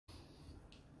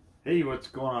Hey, what's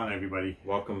going on, everybody?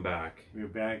 Welcome back. We're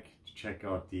back to check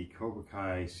out the Cobra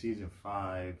Kai Season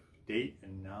 5 Date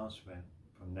Announcement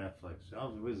from Netflix.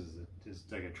 What is it?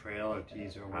 Just like a trailer,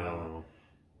 teaser, or whatever? I don't know.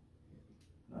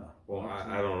 Well,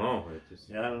 I don't know.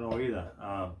 Yeah, I don't know either.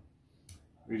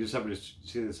 We just happened to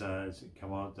see this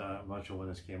come out. I'm not sure when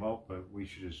this came out, but we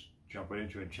should just jump right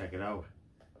into it and check it out.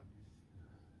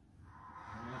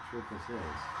 I'm not sure what this is.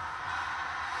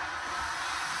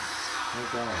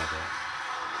 What's that all about?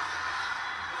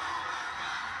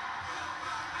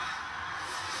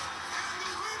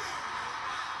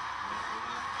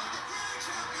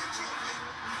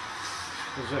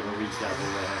 Looks like a recap of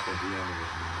what happened at the end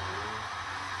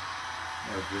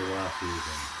of the last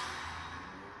season.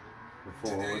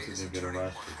 Before, what's his name, get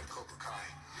arrested?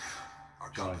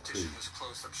 John Cleese.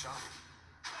 Close-up shot.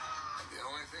 The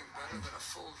only thing better than a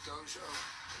full dojo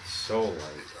He's so light.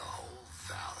 is a whole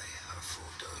valley of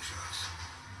full dojos.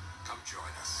 Come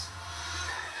join us.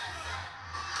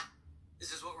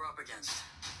 This is what we're up against.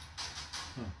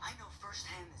 I know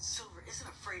firsthand that Silver isn't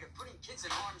afraid of putting kids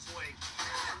in harm's way,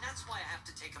 and that's why I have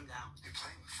to take him down. You're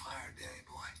playing with fire, Danny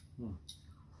boy.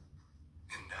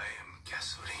 And I am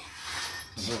gasoline.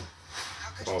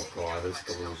 Oh God, this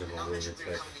delusional lunatic.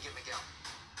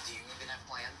 Do you even have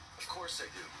plan? Of course I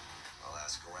do. I'll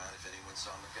ask around if anyone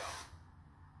saw Miguel.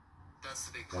 That's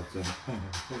the big plan. That's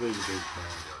a big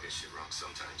plan. They'll get shit wrong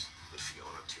sometimes, but if you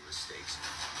own up to your mistakes,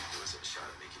 there was a shot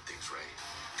at making things right.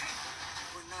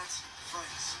 We're not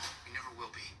friends. We never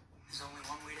will be. There's only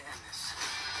one way to end this.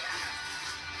 We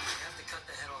have to cut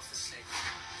the head off the snake.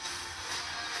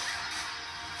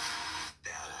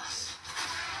 Badass.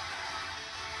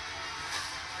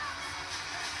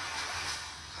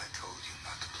 I told you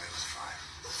not to play with fire.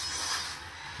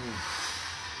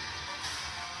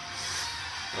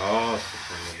 Oh, it's the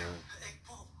thing again. Hey,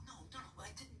 whoa, no,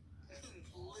 I didn't mean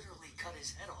literally cut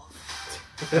his head off.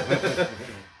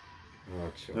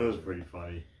 Oh, sure. That was pretty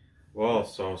funny. Well,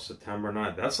 so September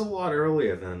 9th. That's a lot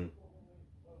earlier than.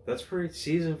 That's pretty.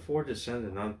 Season 4 just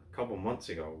ended a couple months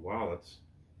ago. Wow, that's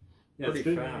pretty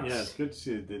good, fast. Yeah, it's good to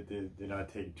see that they're not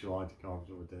taking too long to come up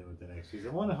with the next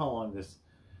season. I wonder how long this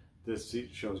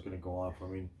show is going to go on for. I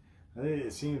mean, I think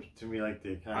it seems to me like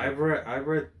they kind of. I've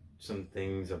read some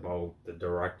things about the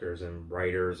directors and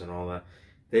writers and all that.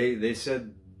 They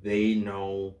said they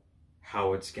know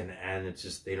how it's going to end. It's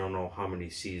just they don't know how many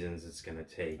seasons it's going to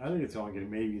take. I think it's only going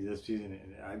to maybe this season,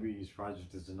 and I'd be surprised if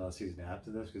there's another season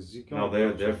after this. Because No,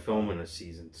 they're filming a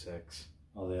season 6.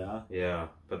 Oh, they are? Yeah,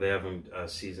 but they haven't.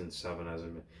 Season 7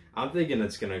 hasn't been. I'm thinking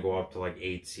it's going to go up to like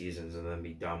 8 seasons and then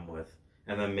be done with.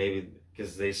 And then maybe,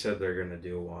 because they said they're going to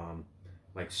do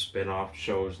like spin-off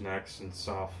shows next and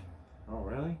stuff. Oh,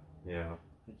 really? Yeah.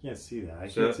 I can't see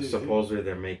that. Supposedly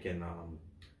they're making,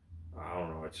 I don't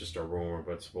know, it's just a rumor,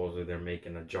 but supposedly they're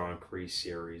making a John Kreese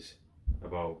series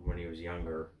about when he was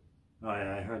younger. Oh,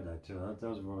 yeah, I heard that too. That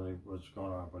was really what's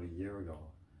going on about a year ago.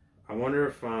 I wonder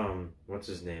if, what's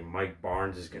his name? Mike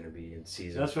Barnes is going to be in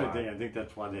season 5. That's what I think. I think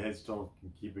that's why they still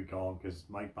can keep it going, because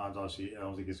Mike Barnes obviously, I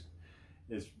don't think is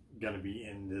going to be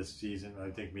in this season. I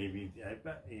think maybe at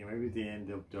the end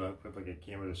they'll put like a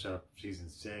camera to set up season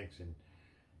 6, and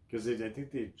because I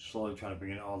think they're slowly trying to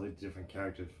bring in all the different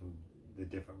characters from the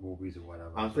different movies or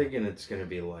whatever. I'm thinking it's going to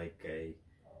be like a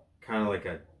kind of like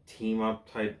a team up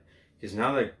type, because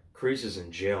now that Kreese is in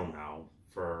jail now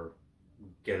for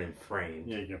getting framed.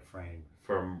 Yeah, you get framed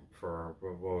for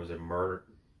what was it,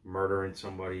 murdering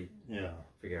somebody? Yeah,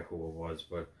 I forget who it was,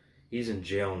 but he's in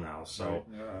jail now. So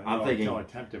right. I'm thinking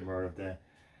attempted murder.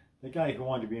 The guy who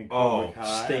wanted to be in Cobra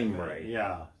Kai. Stingray.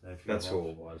 Yeah, that's who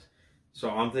it was. So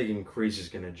I'm thinking Kreese is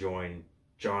going to join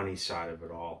Johnny's side of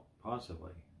it all.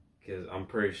 Possibly. Because I'm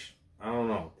pretty sure, I don't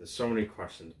know. There's so many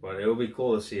questions, but it would be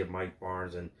cool to see if Mike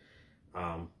Barnes and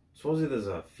supposedly there's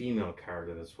a female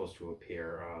character that's supposed to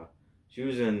appear. She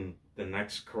was in the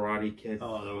next Karate Kid.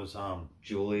 Oh, there was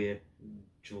Julia.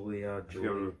 I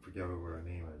forget what her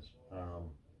name is.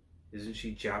 Isn't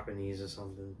she Japanese or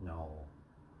something? No,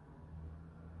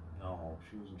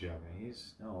 she wasn't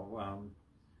Japanese. No,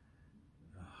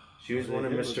 she was one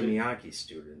of Mr. Miyagi's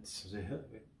students.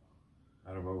 I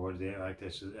don't remember what the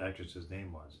actress's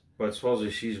name was. But supposedly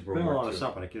she's rumored Been a lot of too.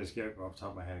 stuff, but I can't escape off the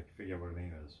top of my head. I can figure out what her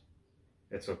name is.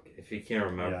 It's okay if you can't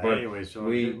remember. Yeah, but anyway, so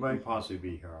it might possibly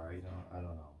be her. I don't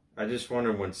know. I just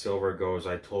wonder when Silver goes,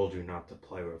 I told you not to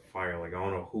play with fire. Like, I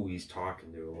don't know who he's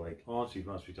talking to. Like, also, he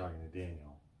must be talking to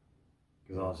Daniel.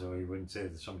 Because also, he wouldn't say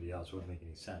it to somebody else. It wouldn't make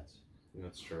any sense.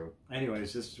 That's true.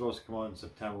 Anyways, this is supposed to come out in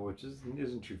September, which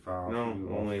isn't too far off.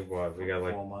 No, only what? We got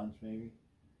like 4 months, maybe?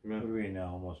 Yeah. What are we in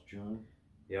now? Almost June?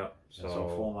 Yep. So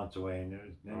 4 months away, and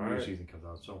the new season comes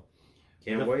out. So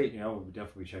Can't wait. You know, we'll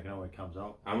definitely be checking out when it comes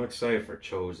out. I'm excited for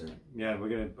Chosen. Yeah, we're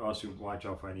gonna also watch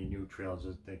out for any new trailers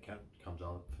that comes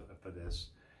out for this.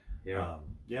 Yeah.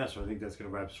 So I think that's gonna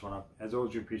wrap this one up. As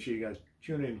always, we appreciate you guys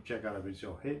tuning in to check out our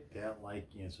video. Hit that like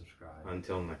and subscribe.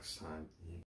 Until next time.